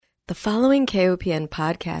The following KOPN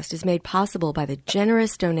podcast is made possible by the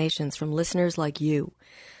generous donations from listeners like you.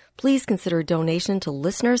 Please consider a donation to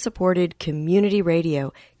listener-supported community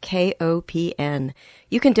radio, KOPN.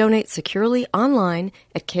 You can donate securely online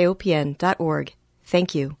at kopn.org.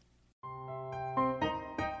 Thank you.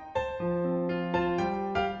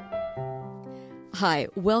 Hi,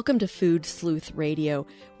 welcome to Food Sleuth Radio,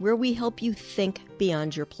 where we help you think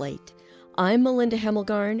beyond your plate. I'm Melinda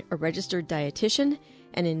Hemmelgarn, a registered dietitian,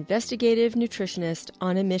 an investigative nutritionist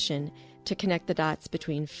on a mission to connect the dots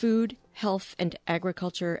between food, health, and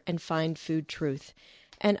agriculture and find food truth.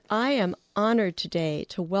 And I am honored today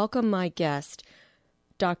to welcome my guest,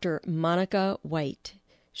 Dr. Monica White.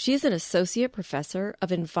 She is an associate professor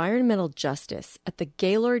of environmental justice at the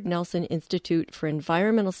Gaylord Nelson Institute for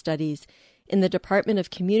Environmental Studies in the Department of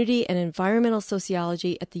Community and Environmental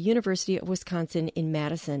Sociology at the University of Wisconsin in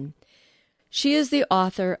Madison. She is the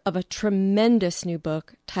author of a tremendous new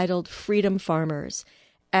book titled Freedom Farmers: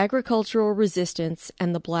 Agricultural Resistance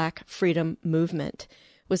and the Black Freedom Movement.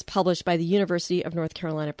 It was published by the University of North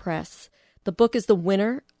Carolina Press. The book is the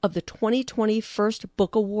winner of the 2020 First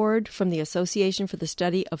Book Award from the Association for the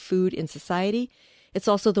Study of Food in Society. It's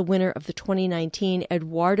also the winner of the 2019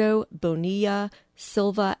 Eduardo Bonilla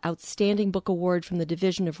Silva Outstanding Book Award from the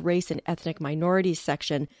Division of Race and Ethnic Minorities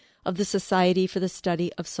section of the Society for the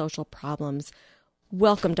Study of Social Problems.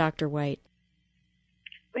 Welcome, Dr. White.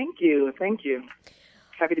 Thank you. Thank you.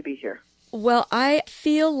 Happy to be here. Well, I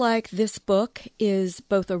feel like this book is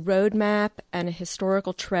both a roadmap and a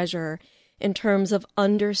historical treasure in terms of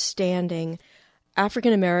understanding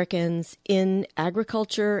African Americans in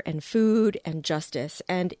agriculture and food and justice.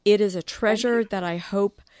 And it is a treasure that I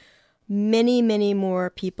hope many, many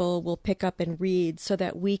more people will pick up and read so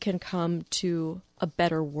that we can come to a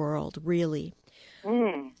better world, really.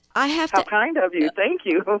 I have How kind of you. Thank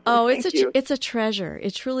you. Oh, it's a treasure.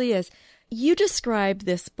 It truly is. You described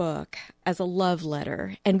this book as a love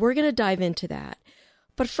letter, and we're going to dive into that.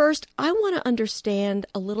 But first, I want to understand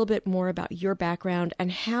a little bit more about your background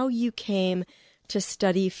and how you came to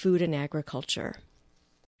study food and agriculture.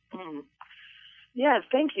 Yes,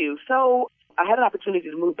 thank you. So I had an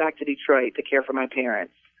opportunity to move back to Detroit to care for my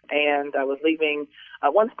parents. And I was leaving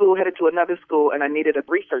one school, headed to another school, and I needed a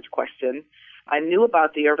research question. I knew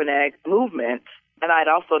about the urban ag movement, and I'd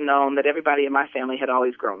also known that everybody in my family had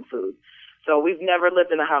always grown food. So we've never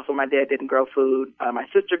lived in a house where my dad didn't grow food. My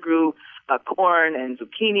sister grew corn and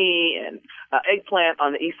zucchini and eggplant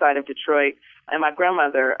on the east side of Detroit. And my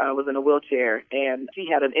grandmother was in a wheelchair, and she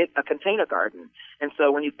had a container garden. And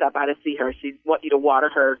so when you stop by to see her, she'd want you to water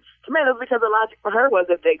her tomatoes because the logic for her was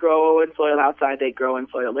if they grow in soil outside, they grow in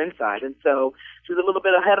soil inside. And so she was a little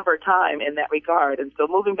bit ahead of her time in that regard. And so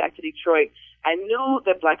moving back to Detroit, I knew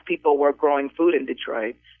that Black people were growing food in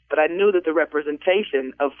Detroit, but I knew that the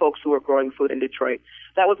representation of folks who were growing food in Detroit,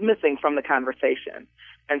 that was missing from the conversation.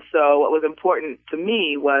 And so what was important to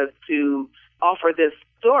me was to offer this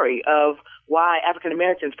story of why African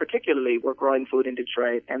Americans particularly were growing food in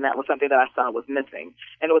Detroit, and that was something that I saw was missing.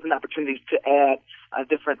 And it was an opportunity to add a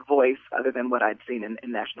different voice other than what I'd seen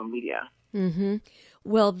in national media. Mm-hmm.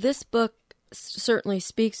 Well, this book certainly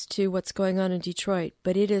speaks to what's going on in Detroit,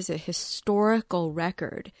 but it is a historical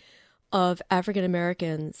record of African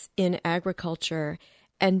Americans in agriculture,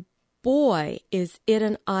 and boy, is it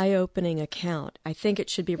an eye-opening account. I think it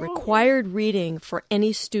should be required reading for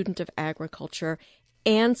any student of agriculture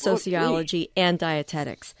and sociology and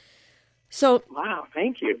dietetics. So, wow,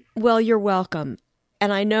 thank you. Well, you're welcome.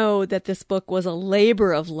 And I know that this book was a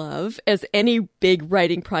labor of love, as any big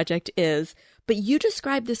writing project is, but you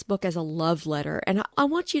described this book as a love letter, and I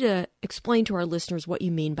want you to explain to our listeners what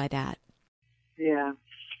you mean by that. Yeah.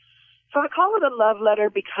 So I call it a love letter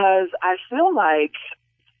because I feel like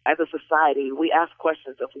as a society, we ask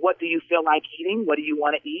questions of what do you feel like eating? What do you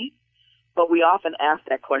want to eat? But we often ask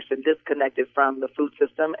that question disconnected from the food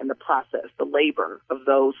system and the process, the labor of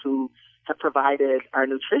those who have provided our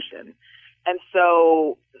nutrition. And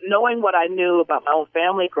so knowing what I knew about my own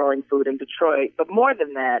family growing food in Detroit, but more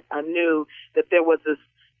than that, I knew that there was this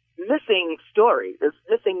missing story, this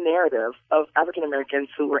missing narrative of African Americans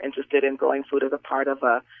who were interested in growing food as a part of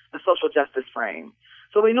a social justice frame.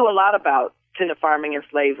 So we knew a lot about tenant farming and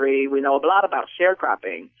slavery. We know a lot about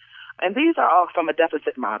sharecropping. And these are all from a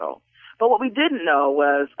deficit model. But what we didn't know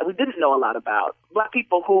was, we didn't know a lot about Black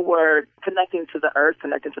people who were connecting to the earth,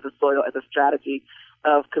 connecting to the soil as a strategy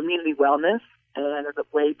of community wellness and as a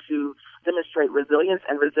way to demonstrate resilience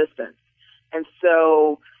and resistance. And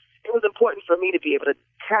so it was important for me to be able to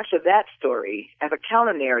capture that story as a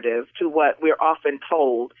counter-narrative to what we're often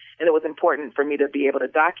told. And it was important for me to be able to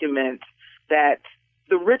document that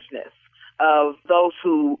the richness of those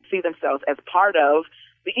who see themselves as part of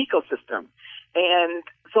the ecosystem. And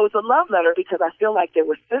so it's a love letter because I feel like there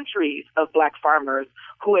were centuries of Black farmers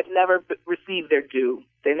who had never received their due.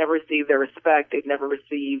 They never received their respect. They'd never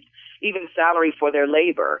received even salary for their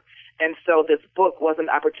labor. And so this book was an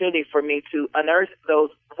opportunity for me to unearth those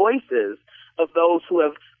voices of those who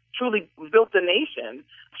have truly built the nation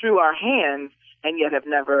through our hands and yet have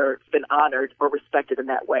never been honored or respected in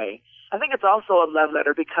that way. I think it's also a love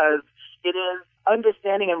letter because it is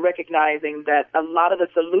understanding and recognizing that a lot of the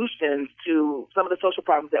solutions to some of the social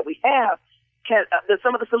problems that we have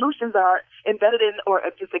some of the solutions are embedded in or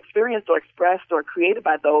just experienced or expressed or created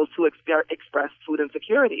by those who express food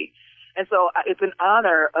insecurity. And so it's an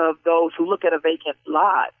honor of those who look at a vacant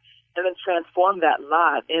lot and then transform that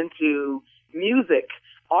lot into music,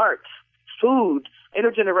 art, food,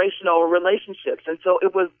 intergenerational relationships. And so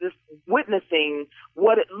it was this witnessing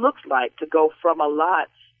what it looks like to go from a lot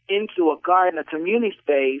into a garden, a community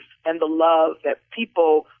space, and the love that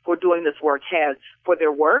people who are doing this work have for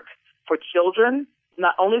their work, for children,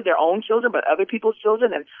 not only their own children, but other people's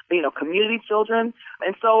children and, community children.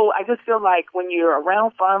 And so I just feel like when you're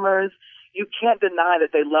around farmers, you can't deny that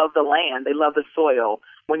they love the land, they love the soil.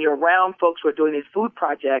 When you're around folks who are doing these food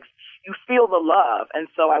projects, you feel the love. And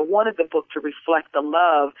so I wanted the book to reflect the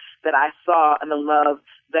love that I saw and the love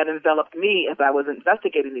that enveloped me as I was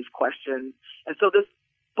investigating these questions. And so this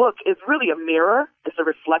book is really a mirror. It's a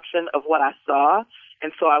reflection of what I saw.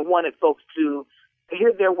 And so I wanted folks to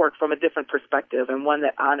hear their work from a different perspective and one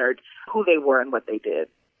that honored who they were and what they did.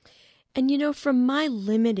 And from my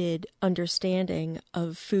limited understanding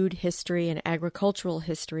of food history and agricultural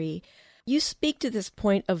history, you speak to this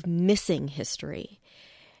point of missing history.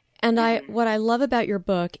 And what I love about your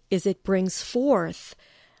book is it brings forth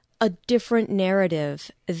a different narrative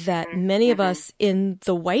that many of us in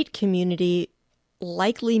the white community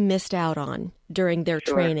likely missed out on during their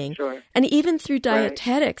training. Sure. And even through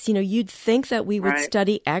dietetics, you'd think that we would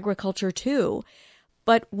study agriculture too,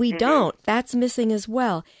 but we don't. That's missing as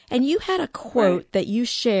well. And you had a quote that you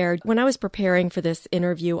shared. When I was preparing for this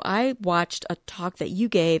interview, I watched a talk that you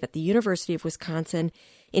gave at the University of Wisconsin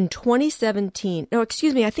in 2017. No,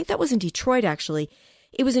 excuse me. I think that was in Detroit, actually.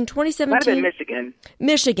 It was in 2017. Might have been Michigan.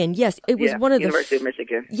 Michigan, yes. It was one of the University of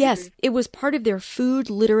Michigan. Yes, it was part of their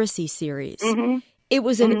food literacy series. It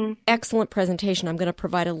was an excellent presentation. I'm going to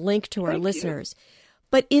provide a link to our listeners.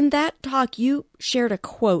 But in that talk, you shared a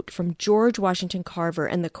quote from George Washington Carver,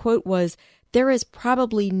 and the quote was, "There is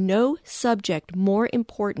probably no subject more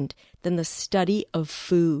important than the study of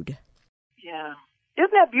food." Yeah.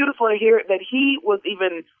 Isn't that beautiful to hear that he was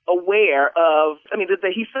even aware of,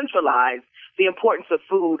 that he centralized the importance of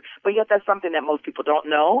food, but yet that's something that most people don't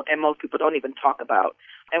know and most people don't even talk about.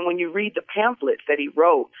 And when you read the pamphlets that he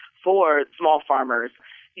wrote for small farmers,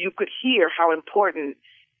 you could hear how important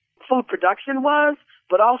food production was,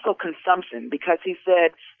 but also consumption, because he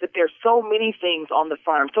said that there's so many things on the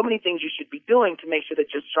farm, so many things you should be doing to make sure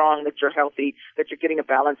that you're strong, that you're healthy, that you're getting a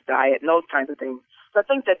balanced diet, and those kinds of things. So I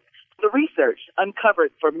think that the research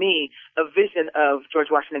uncovered for me a vision of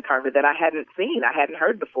George Washington Carver that I hadn't seen, I hadn't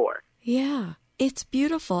heard before. Yeah, it's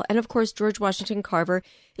beautiful. And of course, George Washington Carver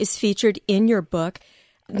is featured in your book.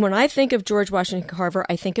 When I think of George Washington Carver,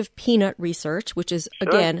 I think of peanut research, which is,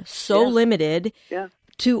 again, so limited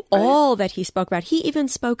to all that he spoke about. He even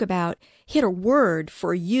spoke about, he had a word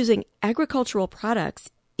for using agricultural products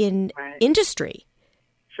in industry.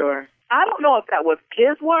 Sure. I don't know if that was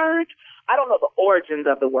his word. I don't know the origins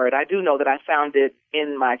of the word. I do know that I found it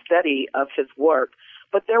in my study of his work.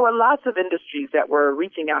 But there were lots of industries that were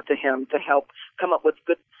reaching out to him to help come up with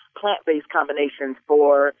good plant-based combinations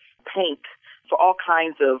for paint, for all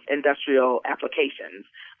kinds of industrial applications.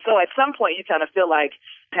 So at some point, you kind of feel like,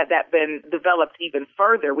 had that been developed even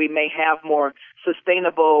further, we may have more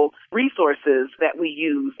sustainable resources that we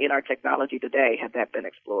use in our technology today, had that been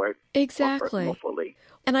explored more fully.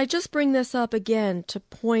 And I just bring this up again to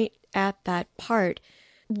point at that part.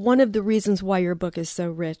 One of the reasons why your book is so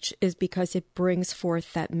rich is because it brings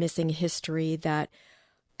forth that missing history that,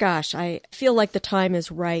 gosh, I feel like the time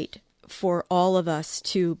is right for all of us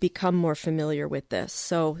to become more familiar with this.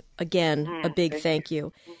 So again, a big thank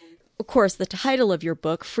you. Of course, the title of your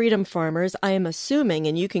book, Freedom Farmers, I am assuming,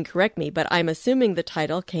 and you can correct me, but I'm assuming the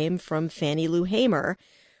title came from Fannie Lou Hamer,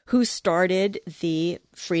 who started the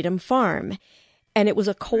Freedom Farm. And it was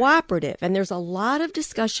a cooperative. And there's a lot of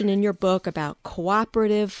discussion in your book about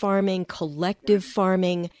cooperative farming, collective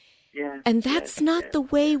farming. And that's not the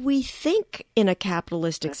way we think in a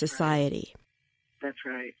capitalistic society. That's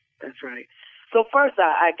right. That's right. So first,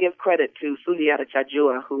 I give credit to Suliata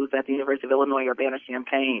Chajua, who's at the University of Illinois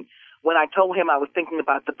Urbana-Champaign, when I told him I was thinking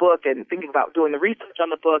about the book and thinking about doing the research on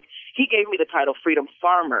the book, he gave me the title Freedom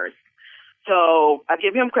Farmers. So I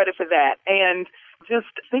give him credit for that. And just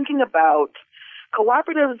thinking about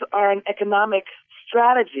cooperatives are an economic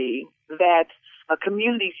strategy that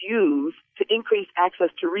communities use to increase access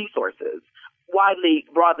to resources,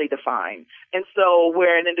 broadly defined. And so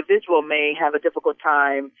where an individual may have a difficult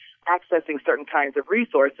time accessing certain kinds of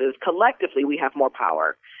resources, collectively we have more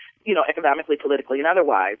power, economically, politically, and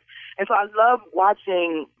otherwise. And so I love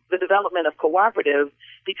watching the development of cooperatives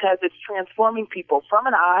because it's transforming people from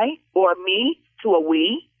an I or a me to a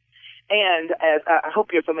we. And as I hope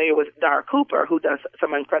you're familiar with Dara Cooper, who does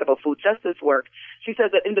some incredible food justice work, she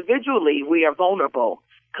says that individually we are vulnerable.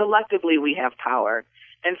 Collectively we have power.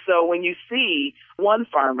 And so when you see one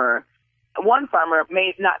farmer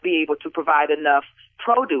may not be able to provide enough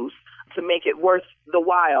produce to make it worth the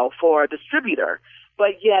while for a distributor,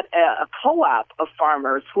 but yet a co-op of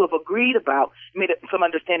farmers who have made some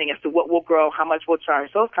understanding as to what we'll grow, how much we'll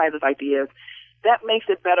charge, those kinds of ideas, that makes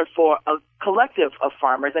it better for a collective of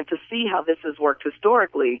farmers. And to see how this has worked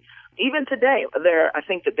historically, even today, I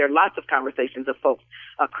think that there are lots of conversations of folks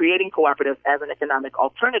creating cooperatives as an economic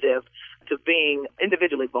alternative to being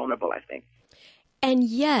individually vulnerable, I think. And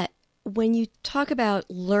yet, when you talk about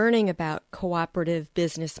learning about cooperative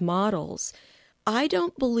business models, I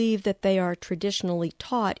don't believe that they are traditionally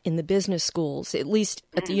taught in the business schools, at least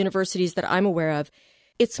at the universities that I'm aware of.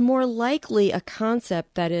 It's more likely a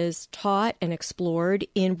concept that is taught and explored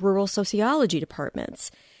in rural sociology departments.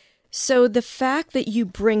 So the fact that you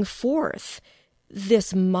bring forth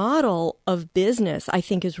this model of business, I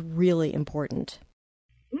think, is really important.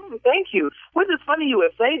 Thank you. Well, it's funny you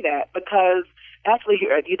would say that because actually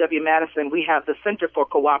here at UW-Madison, we have the Center for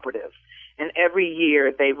Cooperatives. And every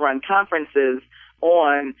year they run conferences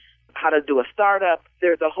on how to do a startup.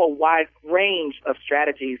 There's a whole wide range of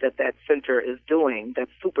strategies that center is doing that's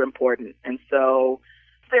super important. And so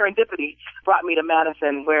serendipity brought me to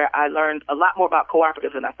Madison, where I learned a lot more about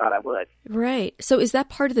cooperatives than I thought I would. Right. So is that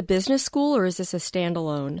part of the business school, or is this a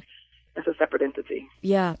standalone? It's a separate entity.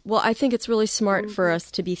 Yeah. Well, I think it's really smart for us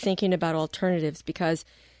to be thinking about alternatives because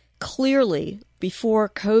clearly before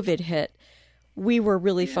COVID hit, we were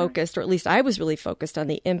really focused, or at least I was really focused on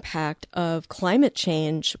the impact of climate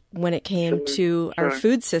change when it came to our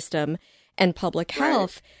food system and public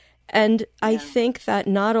health. And I think that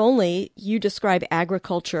not only you describe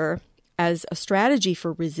agriculture as a strategy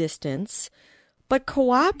for resistance, but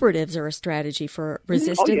cooperatives are a strategy for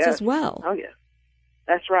resistance as well. Oh, yes.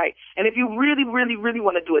 That's right. And if you really, really, really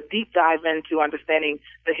want to do a deep dive into understanding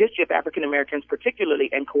the history of African Americans, particularly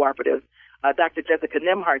in cooperatives, Dr. Jessica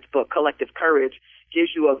Nembhard's book, Collective Courage, gives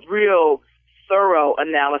you a real thorough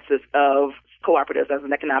analysis of cooperatives as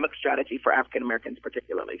an economic strategy for African Americans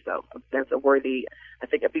particularly. So that's I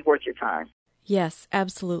think it'd be worth your time. Yes,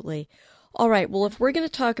 absolutely. All right. Well, if we're going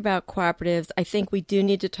to talk about cooperatives, I think we do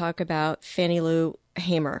need to talk about Fannie Lou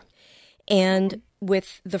Hamer and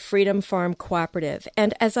with the Freedom Farm Cooperative.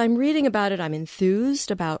 And as I'm reading about it, I'm enthused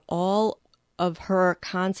about all of her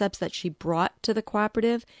concepts that she brought to the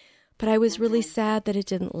cooperative, but I was really sad that it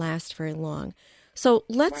didn't last very long. So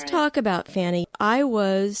let's talk about Fannie. I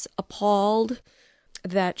was appalled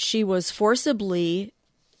that she was forcibly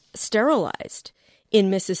sterilized in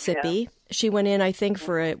Mississippi. Yeah. She went in, I think,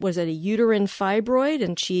 was it a uterine fibroid?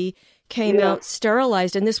 And she came out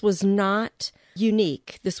sterilized. And this was not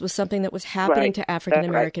unique. This was something that was happening to African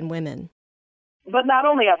American women. But not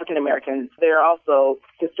only African Americans, there are also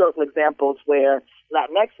historical examples where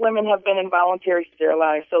Latinx women have been involuntarily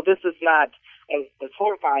sterilized. So this is not as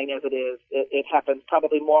horrifying as it is. It happens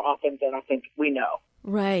probably more often than I think we know.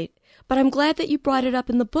 Right. But I'm glad that you brought it up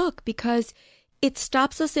in the book because it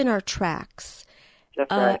stops us in our tracks. That's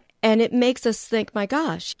right. And it makes us think, my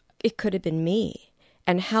gosh, it could have been me.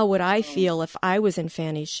 And how would I feel if I was in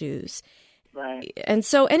Fannie's shoes? Right. And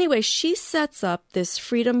so anyway, she sets up this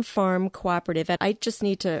Freedom Farm Cooperative. And I just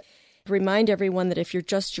need to remind everyone that if you're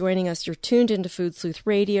just joining us, you're tuned into Food Sleuth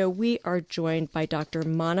Radio. We are joined by Dr.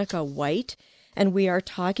 Monica White, and we are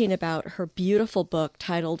talking about her beautiful book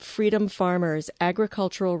titled Freedom Farmers,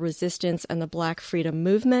 Agricultural Resistance and the Black Freedom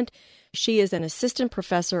Movement. She is an assistant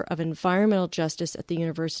professor of environmental justice at the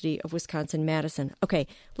University of Wisconsin-Madison. Okay,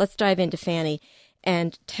 let's dive into Fannie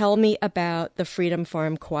and tell me about the Freedom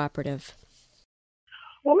Farm Cooperative.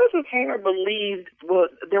 Well, Mrs. Hamer believed,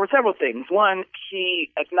 there were several things. One,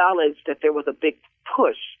 she acknowledged that there was a big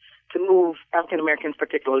push to move African Americans,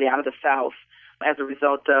 particularly out of the South, as a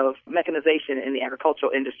result of mechanization in the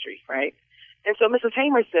agricultural industry, right? And so Mrs.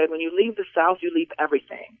 Hamer said, when you leave the South, you leave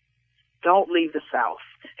everything. Don't leave the South.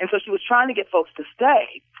 And so she was trying to get folks to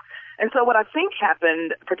stay. And so what I think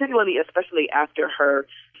happened, particularly, especially after her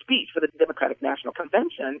speech for the Democratic National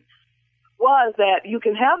Convention, was that you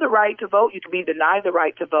can have the right to vote, you can be denied the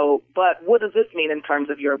right to vote, but what does this mean in terms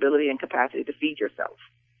of your ability and capacity to feed yourself?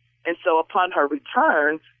 And so upon her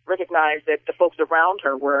return, recognized that the folks around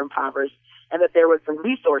her were impoverished and that there were some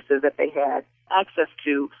resources that they had access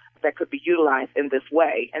to that could be utilized in this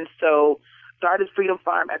way. And so started Freedom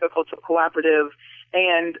Farm Agricultural Cooperative,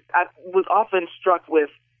 and I was often struck with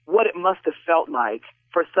what it must have felt like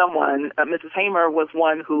for someone. Mrs. Hamer was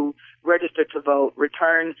one who registered to vote,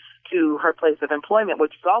 returned to her place of employment,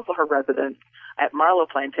 which is also her residence at Marlowe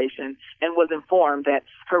Plantation, and was informed that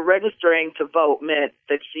her registering to vote meant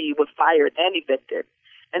that she was fired and evicted.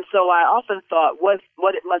 And so I often thought what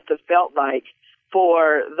it must have felt like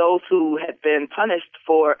for those who had been punished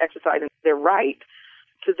for exercising their right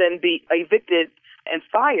to then be evicted and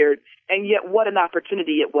fired, and yet what an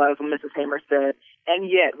opportunity it was when Mrs. Hamer said, and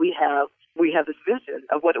yet we have this vision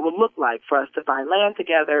of what it will look like for us to buy land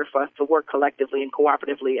together, for us to work collectively and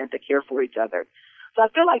cooperatively and to care for each other. So I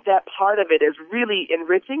feel like that part of it is really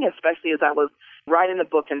enriching, especially as I was writing the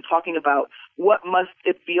book and talking about what must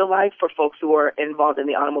it feel like for folks who are involved in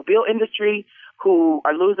the automobile industry, who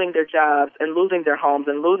are losing their jobs and losing their homes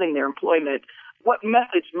and losing their employment. What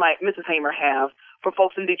message might Mrs. Hamer have for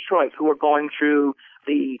folks in Detroit who are going through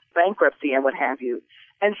the bankruptcy and what have you?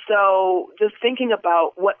 And so just thinking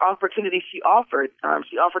about what opportunities she offered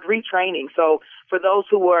retraining. So for those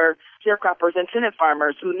who were sharecroppers and tenant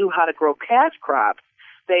farmers who knew how to grow cash crops,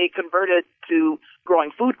 they converted to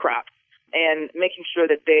growing food crops and making sure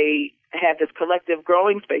that they had this collective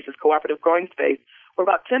growing space, this cooperative growing space, where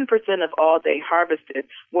about 10% of all they harvested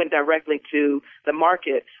went directly to the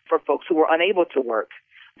market for folks who were unable to work.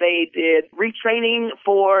 They did retraining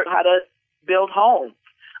for how to build homes.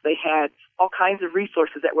 They had all kinds of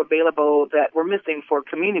resources that were available that were missing for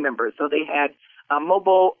community members. So they had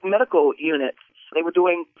mobile medical units. They were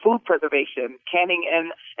doing food preservation, canning,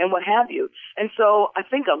 and what have you. And so I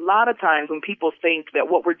think a lot of times when people think that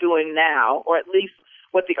what we're doing now, or at least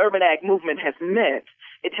what the urban ag movement has meant,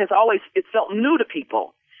 it felt new to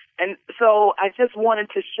people. And so I just wanted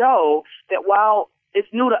to show that while it's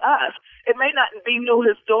new to us, it may not be new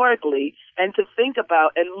historically, and to think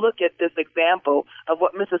about and look at this example of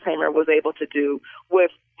what Mrs. Hamer was able to do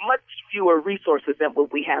with much fewer resources than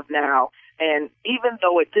what we have now. And even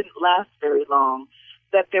though it didn't last very long,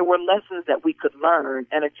 that there were lessons that we could learn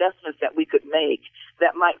and adjustments that we could make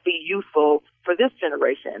that might be useful for this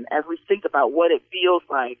generation as we think about what it feels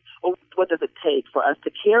like, or what does it take for us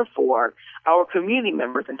to care for our community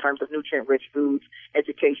members in terms of nutrient-rich foods,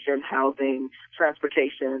 education, housing,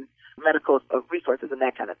 transportation, medical resources, and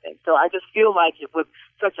that kind of thing. So I just feel like it was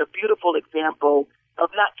such a beautiful example of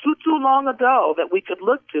not too long ago that we could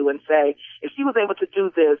look to and say, if she was able to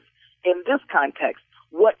do this in this context,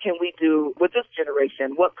 what can we do with this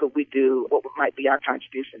generation? What could we do? What might be our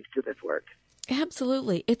contributions to this work?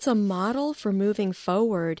 Absolutely. It's a model for moving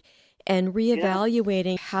forward and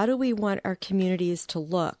reevaluating how do we want our communities to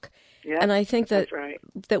look. Yeah, and I think that right.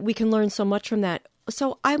 that we can learn so much from that.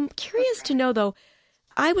 So I'm curious to know, though,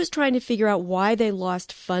 I was trying to figure out why they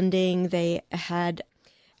lost funding.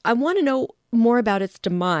 I want to know more about its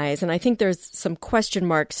demise, and I think there's some question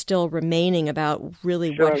marks still remaining about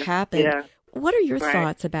really what happened. Yeah. What are your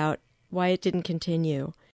thoughts about why it didn't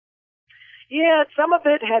continue? Yeah, some of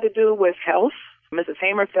it had to do with health. Mrs.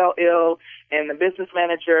 Hamer fell ill, and the business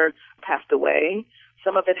manager passed away.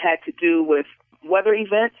 Some of it had to do with weather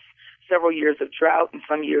events. Several years of drought and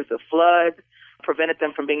some years of flood prevented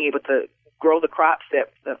them from being able to grow the crops,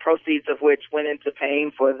 that the proceeds of which went into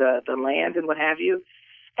paying for the land and what have you.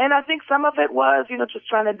 And I think some of it was, just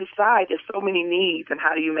trying to decide. There's so many needs, and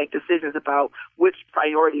how do you make decisions about which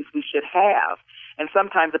priorities we should have? And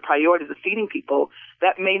sometimes the priorities of feeding people,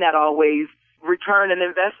 that may not always return an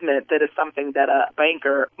investment that is something that a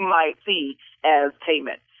banker might see as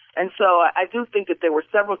payment. And so I do think that there were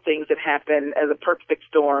several things that happened as a perfect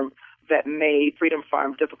storm that made Freedom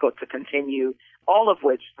Farm difficult to continue, all of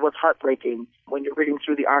which was heartbreaking when you're reading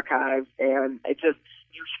through the archives. And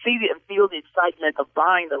you see and feel the excitement of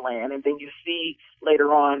buying the land, and then you see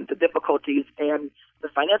later on the difficulties and the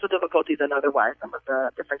financial difficulties and otherwise some of the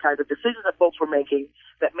different kinds of decisions that folks were making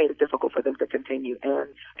that made it difficult for them to continue. And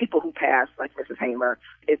people who passed, like Mrs. Hamer,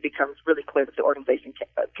 it becomes really clear that the organization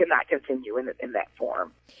cannot continue in that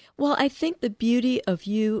form. Well, I think the beauty of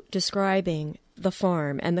you describing the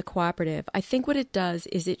farm and the cooperative, I think what it does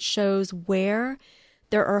is it shows where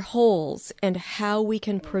there are holes and how we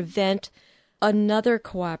can prevent another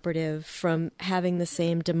cooperative from having the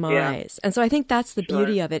same demise. And so I think that's the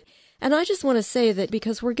beauty of it. And I just want to say that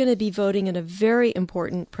because we're going to be voting in a very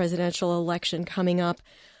important presidential election coming up,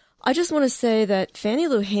 I just want to say that Fannie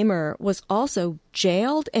Lou Hamer was also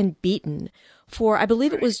jailed and beaten for, I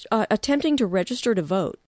believe it was attempting to register to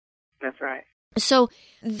vote. That's right. So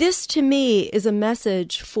this to me is a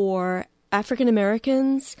message for African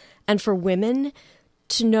Americans and for women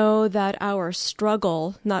to know that our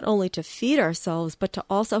struggle, not only to feed ourselves, but to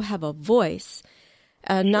also have a voice.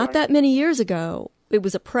 Not that many years ago, it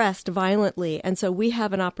was oppressed violently. And so we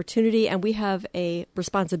have an opportunity and we have a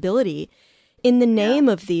responsibility in the name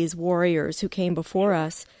of these warriors who came before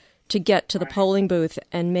us to get to the polling booth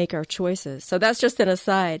and make our choices. So that's just an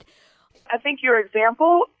aside. I think your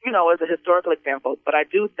example, is a historical example, but I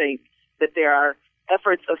do think that there are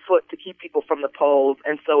efforts afoot to keep people from the polls,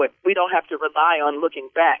 and so we don't have to rely on looking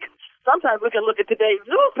back. Sometimes we can look at today's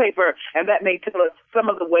newspaper, and that may tell us some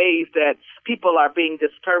of the ways that people are being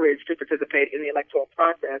discouraged to participate in the electoral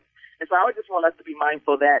process. And so I would just want us to be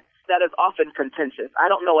mindful that that is often contentious. I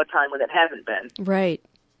don't know a time when it hasn't been. Right.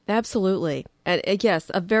 Absolutely. And yes,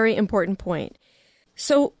 a very important point.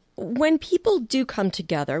 So when people do come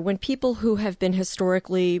together, when people who have been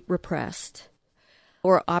historically repressed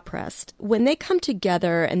or oppressed, when they come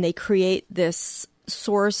together and they create this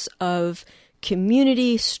source of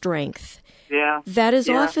community strength, that is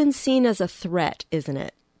often seen as a threat, isn't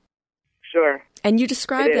it? Sure. And you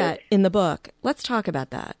describe that in the book. Let's talk about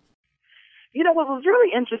that. What was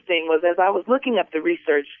really interesting was as I was looking up the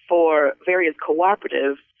research for various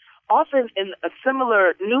cooperatives, often in a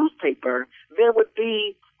similar newspaper, there would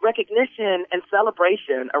be recognition and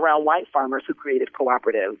celebration around white farmers who created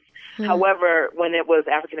cooperatives. However, when it was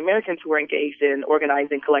African Americans who were engaged in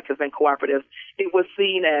organizing collectives and cooperatives, it was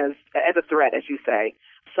seen as a threat, as you say.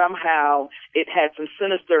 Somehow it had some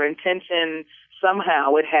sinister intention.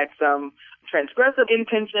 Somehow it had some transgressive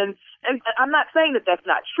intention. And I'm not saying that that's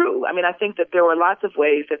not true. I mean, I think that there were lots of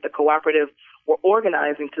ways that the cooperatives were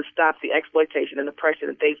organizing to stop the exploitation and oppression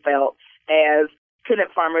that they felt as tenant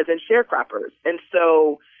farmers and sharecroppers. And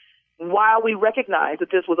so while we recognize that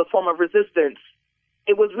this was a form of resistance,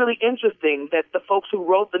 it was really interesting that the folks who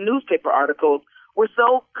wrote the newspaper articles were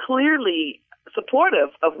so clearly supportive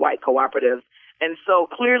of white cooperatives and so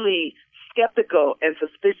clearly skeptical and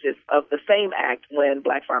suspicious of the same act when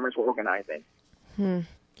black farmers were organizing.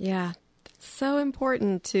 Yeah, it's so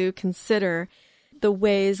important to consider the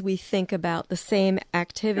ways we think about the same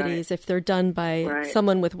activities if they're done by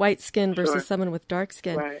someone with white skin versus someone with dark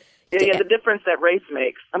skin. Right. Yeah, the difference that race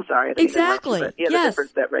makes. I'm sorry. Exactly. The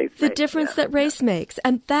difference that race makes. The difference that race makes.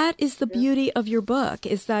 And that is the beauty of your book,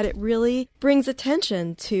 is that it really brings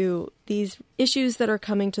attention to these issues that are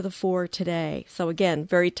coming to the fore today. So again,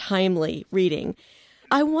 very timely reading.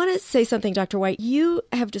 I want to say something, Dr. White. You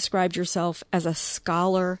have described yourself as a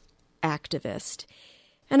scholar activist.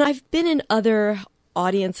 And I've been in other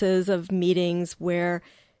audiences of meetings where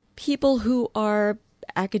people who are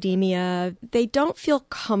academia, they don't feel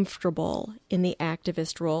comfortable in the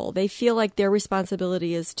activist role. They feel like their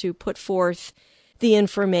responsibility is to put forth the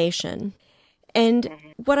information. And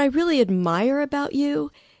what I really admire about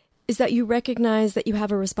you is that you recognize that you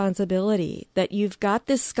have a responsibility, that you've got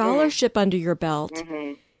this scholarship under your belt.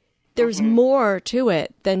 There's more to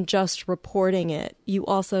it than just reporting it. You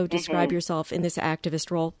also describe yourself in this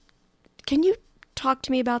activist role. Can you talk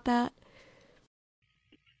to me about that?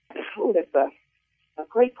 Oh, that's a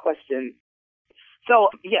great question. So,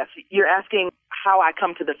 yes, you're asking how I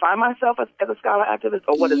come to define myself as a scholar activist,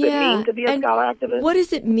 or what does it mean to be a scholar activist? What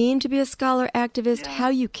does it mean to be a scholar activist, how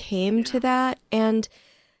you came to that, and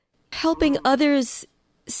helping others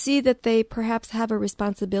see that they perhaps have a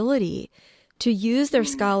responsibility to use their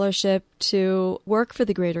scholarship to work for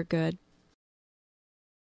the greater good.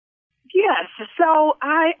 Yes. So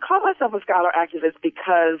I call myself a scholar activist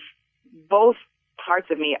because both parts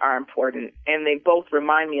of me are important, and they both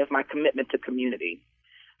remind me of my commitment to community.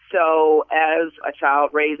 So as a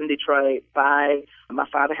child raised in Detroit by my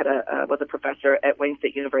father was a professor at Wayne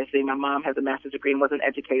State University. My mom has a master's degree and was an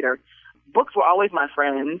educator. Books were always my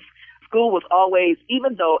friends. School was always,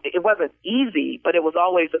 even though it wasn't easy, but it was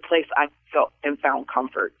always a place I felt and found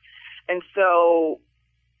comfort. And so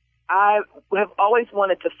I have always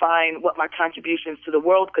wanted to find what my contributions to the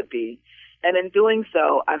world could be. And in doing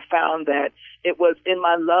so, I found that it was in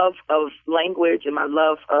my love of language and my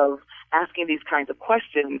love of asking these kinds of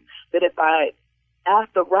questions that if I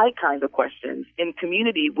asked the right kinds of questions in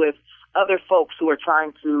community with other folks who are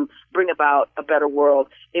trying to bring about a better world,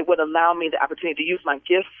 it would allow me the opportunity to use my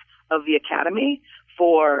gifts of the academy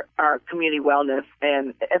for our community wellness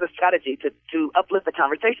and as a strategy to uplift the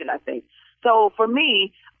conversation, I think. So for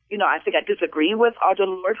me, I think I disagree with Audre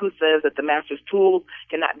Lorde, who says that the master's tools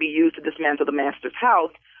cannot be used to dismantle the master's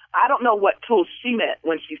house. I don't know what tools she meant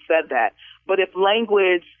when she said that, but if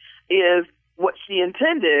language is what she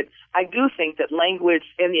intended, I do think that language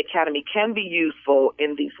in the academy can be useful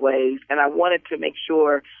in these ways, and I wanted to make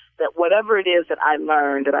sure that whatever it is that I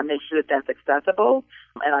learned, that I make sure that that's accessible,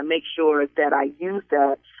 and I make sure that I use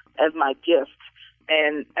that as my gift,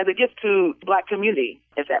 and as a gift to Black community,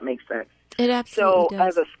 if that makes sense. It absolutely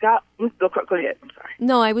does. So as a Scott, go ahead, I'm sorry.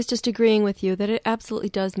 No, I was just agreeing with you that it absolutely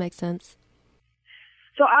does make sense.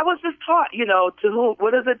 So I was just taught, to whom,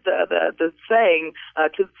 what is it, the saying,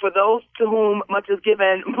 for those to whom much is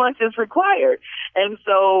given, much is required. And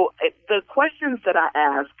so the questions that I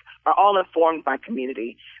ask are all informed by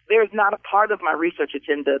community. There's not a part of my research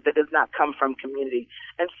agenda that does not come from community.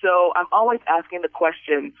 And so I'm always asking the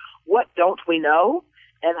question, what don't we know?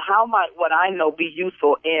 And how might what I know be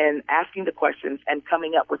useful in asking the questions and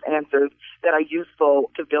coming up with answers that are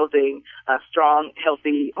useful to building strong,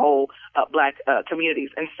 healthy, whole Black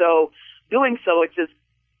communities? And so doing so, it's just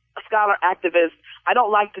a scholar, activist. I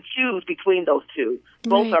don't like to choose between those two.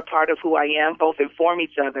 Both Right. are part of who I am. Both inform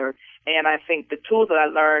each other. And I think the tools that I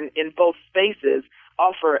learn in both spaces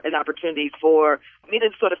offer an opportunity for me to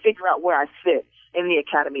sort of figure out where I fit in the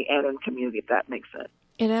academy and in community, if that makes sense.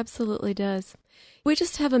 It absolutely does. We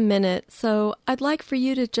just have a minute, so I'd like for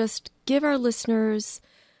you to just give our listeners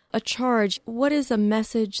a charge. What is a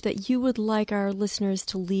message that you would like our listeners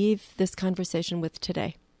to leave this conversation with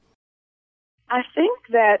today? I think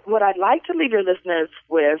that what I'd like to leave your listeners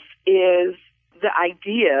with is the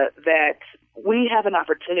idea that we have an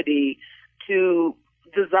opportunity to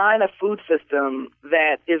design a food system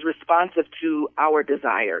that is responsive to our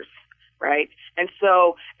desires, right? And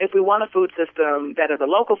so if we want a food system that is a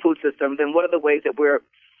local food system, then what are the ways that we're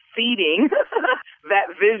feeding that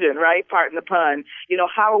vision, right? Pardon the pun.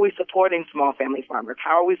 How are we supporting small family farmers?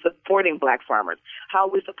 How are we supporting Black farmers? How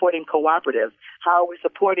are we supporting cooperatives? How are we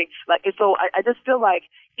supporting, so I just feel like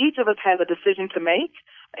each of us has a decision to make,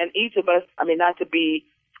 and each of us, not to be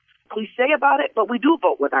cliche about it, but we do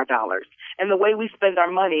vote with our dollars. And the way we spend our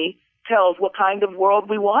money tells what kind of world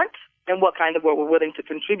we want and what kind of world we're willing to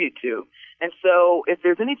contribute to. And so if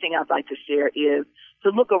there's anything I'd like to share is to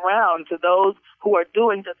look around to those who are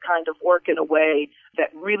doing this kind of work in a way that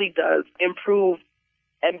really does improve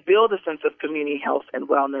and build a sense of community health and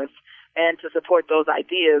wellness, and to support those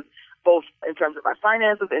ideas, both in terms of our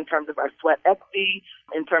finances, in terms of our sweat equity,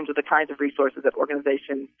 in terms of the kinds of resources that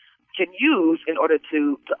organizations can use in order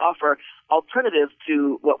to offer alternatives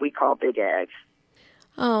to what we call big ag.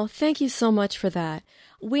 Oh, thank you so much for that.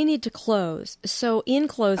 We need to close. So in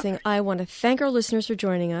closing, I want to thank our listeners for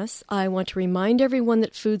joining us. I want to remind everyone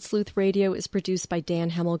that Food Sleuth Radio is produced by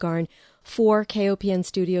Dan Hemmelgarn for KOPN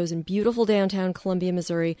Studios in beautiful downtown Columbia,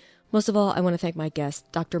 Missouri. Most of all, I want to thank my guest,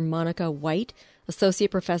 Dr. Monica White,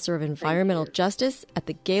 Associate Professor of Environmental Justice at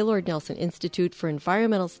the Gaylord Nelson Institute for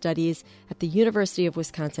Environmental Studies at the University of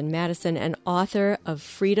Wisconsin-Madison, and author of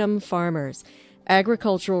Freedom Farmers,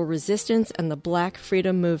 Agricultural Resistance and the Black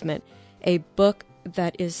Freedom Movement, a book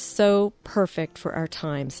that is so perfect for our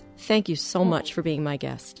times. Thank you so much for being my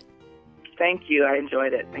guest. Thank you. I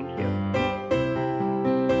enjoyed it. Thank you.